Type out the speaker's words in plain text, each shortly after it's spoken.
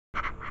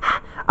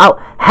Oh,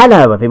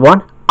 hello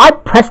everyone, I'm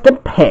Preston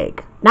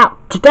Pig. Now,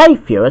 today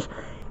viewers,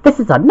 this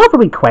is another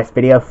request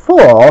video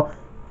for,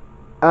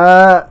 who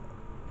are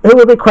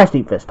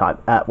requesting this time?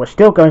 We're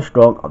still going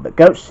strong on the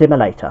Goat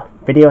Simulator,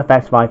 Video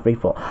Effects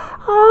 534.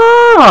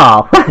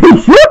 Ah,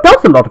 he sure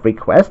does a lot of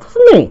requests,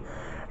 doesn't he?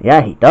 Yeah,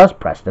 he does,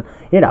 Preston.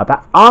 You know,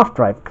 that's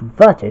after I've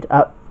converted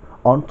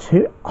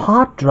onto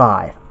hard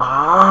drive.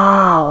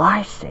 Oh,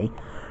 I see.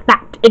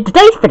 Now, in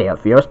today's video,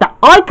 viewers,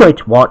 I'm going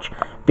to watch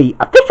the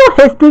official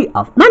history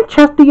of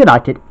Manchester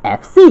United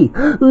FC.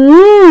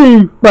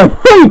 My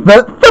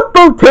favourite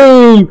football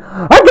team!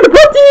 I'm gonna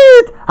watch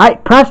it! Hey,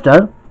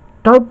 Preston,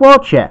 don't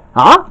watch it,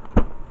 huh?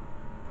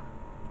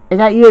 Is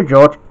that you,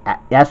 George?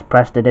 Yes,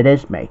 Preston, it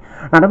is me.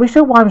 Now, the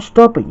reason why I'm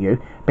stopping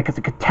you, because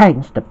it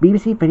contains the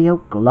BBC Video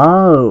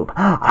Globe.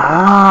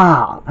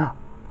 Ah!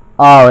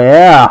 Oh,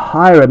 yeah,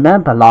 I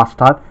remember last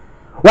time.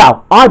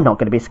 Well, I'm not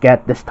going to be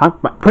scared this time.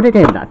 But put it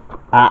in then.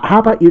 How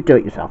about you do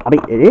it yourself? I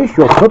mean, it is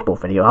your football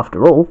video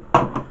after all.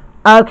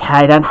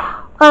 Okay then.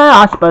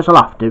 I suppose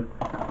I'll have to.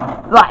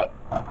 Right,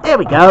 here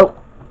we go.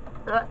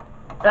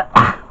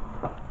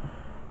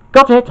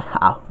 Got it?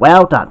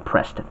 Well done,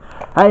 Preston.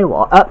 Hey,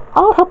 what?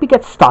 I'll help you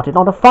get started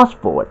on a fast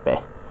forward bit.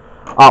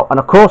 Oh, and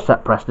of course,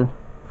 Preston,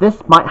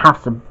 this might have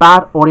some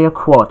bad audio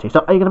quality.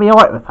 So, are you going to be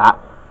alright with that?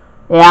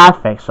 Yeah, I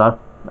think so.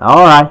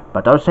 Alright,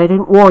 but don't say I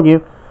didn't warn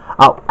you.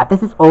 Oh, and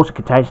this is also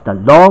contains the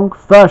long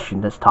version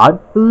this time.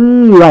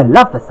 Ooh, I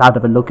love the sound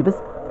of a look at this.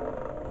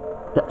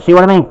 See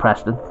what I mean,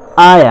 Preston?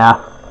 Oh, yeah.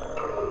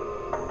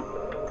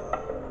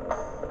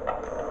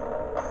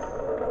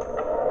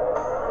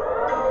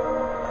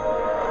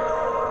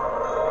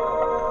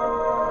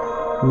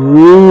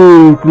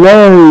 Ooh,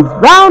 globes,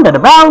 round and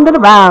around and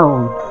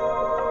around.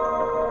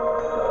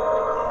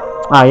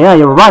 Oh, yeah,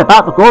 you're right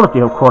about the quality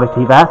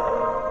there.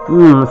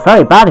 It's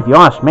very bad if you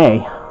ask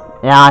me.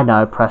 Yeah, I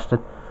know, Preston.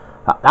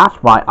 That's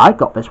why I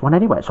got this one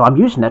anyway, so I'm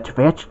using it to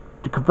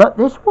convert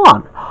this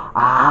one.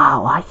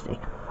 Oh, I see.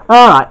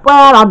 Alright,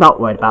 well, I'm not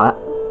worried about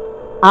it.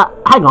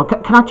 Hang on,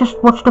 can I just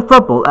watch the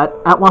football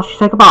whilst you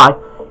say goodbye?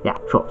 Yeah,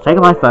 sure. Say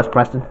goodbye first,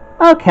 Preston.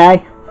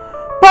 Okay.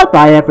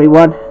 Bye-bye,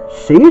 everyone.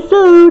 See you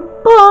soon.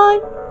 Bye.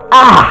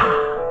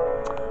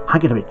 I'm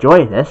going to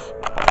enjoy this.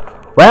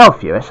 Well,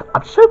 viewers,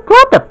 I'm so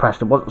glad that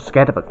Preston wasn't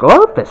scared of a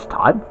globe this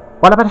time.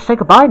 Well, I better say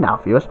goodbye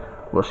now, viewers.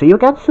 We'll see you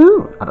again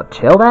soon, and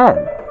until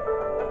then,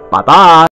 bye-bye.